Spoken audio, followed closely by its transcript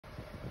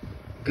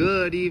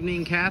Good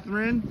evening,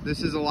 Catherine.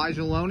 This is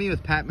Elijah Loney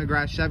with Pat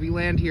McGrath Chevy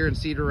Land here in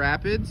Cedar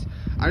Rapids.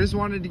 I just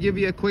wanted to give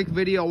you a quick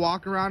video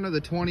walk around of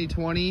the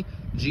 2020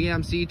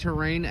 GMC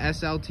Terrain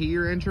SLT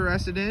you're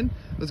interested in.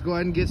 Let's go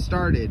ahead and get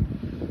started.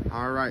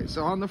 All right,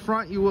 so on the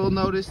front you will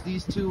notice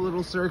these two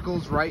little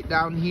circles right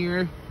down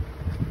here.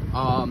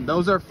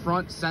 Those are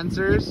front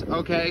sensors.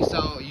 Okay,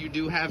 so you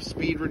do have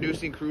speed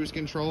reducing cruise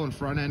control and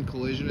front end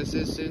collision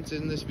assistance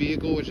in this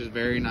vehicle, which is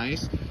very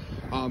nice.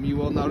 You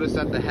will notice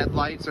that the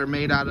headlights are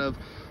made out of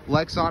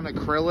Lexan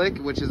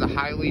acrylic, which is a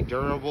highly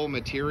durable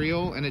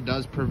material, and it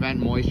does prevent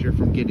moisture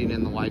from getting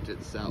in the lights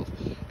itself.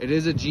 It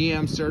is a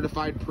GM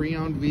certified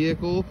pre-owned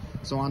vehicle,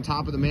 so on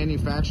top of the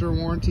manufacturer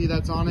warranty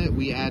that's on it,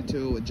 we add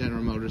to a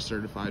General Motors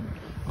certified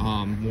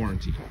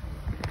warranty.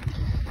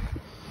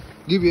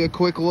 Give you a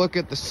quick look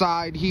at the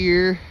side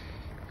here.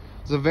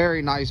 It's a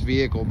very nice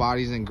vehicle.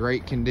 Body's in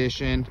great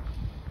condition.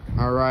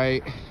 All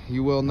right,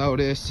 you will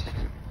notice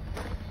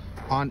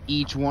on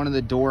each one of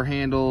the door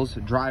handles,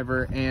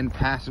 driver and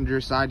passenger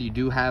side, you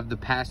do have the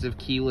passive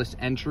keyless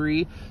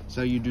entry,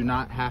 so you do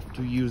not have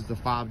to use the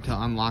fob to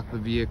unlock the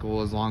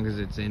vehicle as long as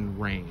it's in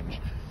range.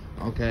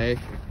 Okay,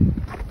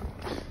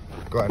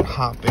 go ahead and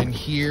hop in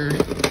here.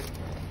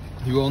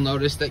 You will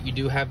notice that you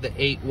do have the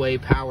 8-way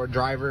power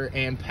driver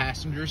and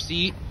passenger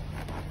seat.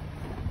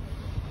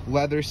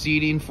 Leather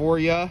seating for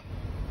you.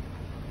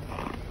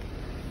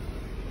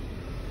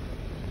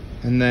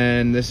 And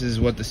then this is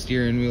what the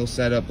steering wheel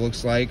setup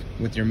looks like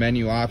with your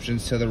menu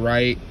options to the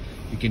right.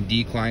 You can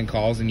decline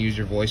calls and use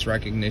your voice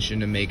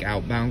recognition to make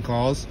outbound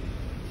calls.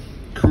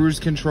 Cruise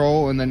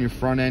control, and then your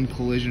front end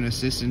collision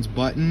assistance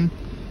button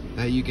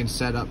that you can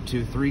set up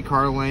to 3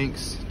 car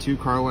lengths, 2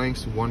 car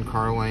lengths, 1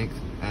 car length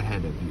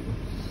ahead of you.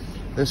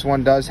 This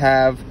one does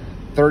have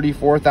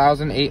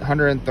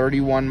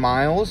 34,831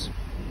 miles.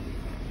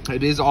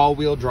 It is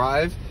all-wheel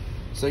drive,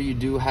 so you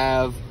do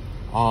have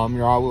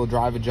your all-wheel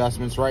drive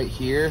adjustments right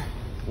here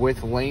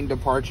with lane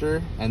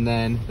departure, and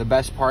then the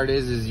best part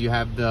is you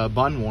have the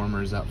bun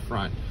warmers up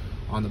front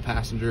on the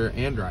passenger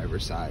and driver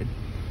side.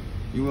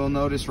 You will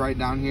notice right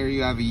down here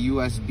you have a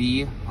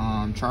USB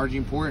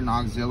charging port and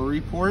auxiliary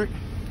port,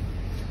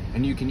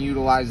 and you can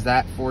utilize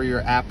that for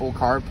your Apple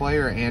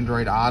CarPlay or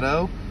Android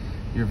Auto.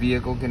 Your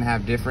vehicle can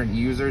have different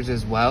users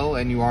as well,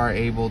 and you are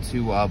able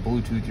to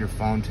Bluetooth your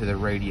phone to the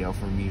radio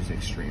for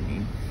music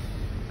streaming.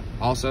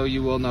 Also,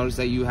 you will notice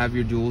that you have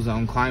your dual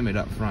zone climate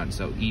up front,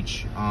 so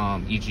each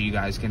of you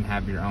guys can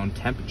have your own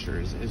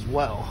temperatures as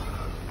well.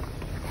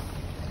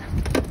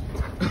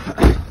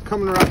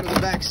 Coming around to the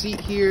back seat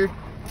here,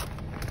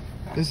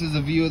 this is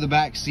a view of the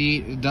back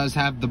seat. It does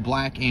have the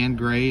black and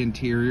gray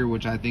interior,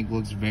 which I think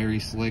looks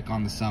very slick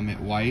on the Summit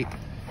White.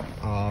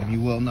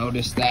 You will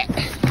notice that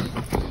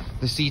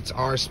the seats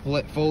are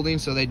split folding,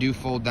 so they do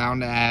fold down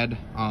to add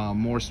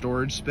more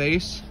storage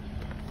space.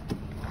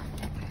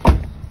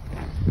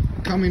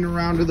 Coming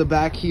around to the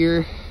back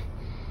here,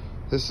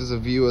 this is a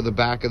view of the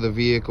back of the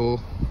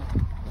vehicle.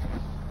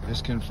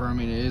 Just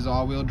confirming it is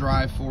all-wheel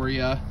drive for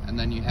you, and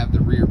then you have the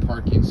rear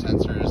parking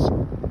sensors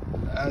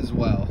as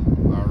well.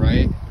 All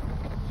right.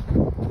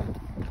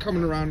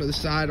 Coming around to the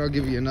side, I'll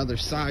give you another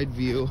side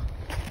view.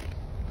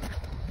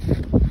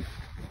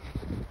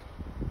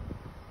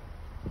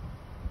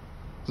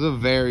 This is a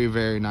very,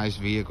 very nice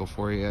vehicle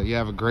for you. You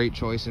have a great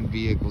choice in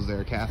vehicles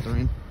there,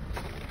 Catherine.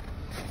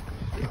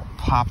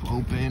 Pop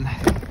open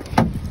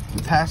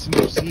the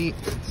passenger seat,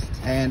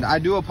 and I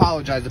do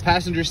apologize, the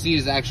passenger seat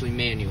is actually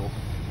manual.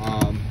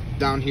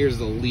 Down here is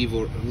the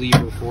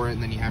lever for it,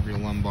 and then you have your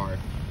lumbar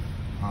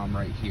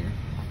right here.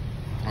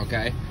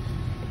 Okay,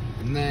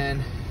 and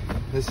then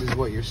this is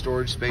what your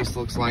storage space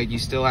looks like. You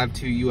still have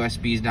 2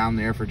 USBs down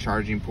there for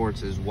charging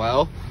ports as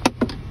well.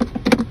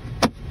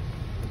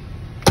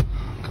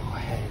 Go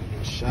ahead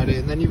and shut it,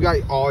 and then you've got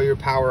all your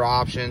power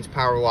options,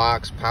 power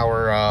locks,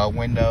 power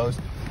windows.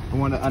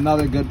 And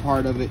another good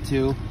part of it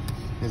too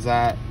is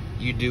that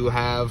you do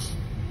have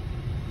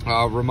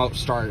remote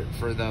start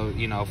for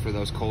for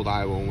those cold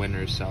Iowa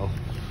winters. So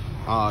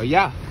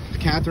yeah,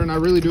 Catherine, I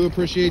really do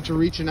appreciate you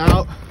reaching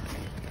out.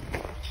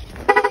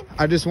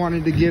 I just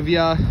wanted to give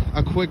you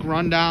a quick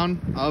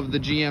rundown of the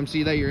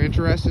GMC that you're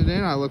interested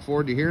in. I look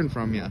forward to hearing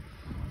from you.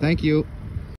 Thank you.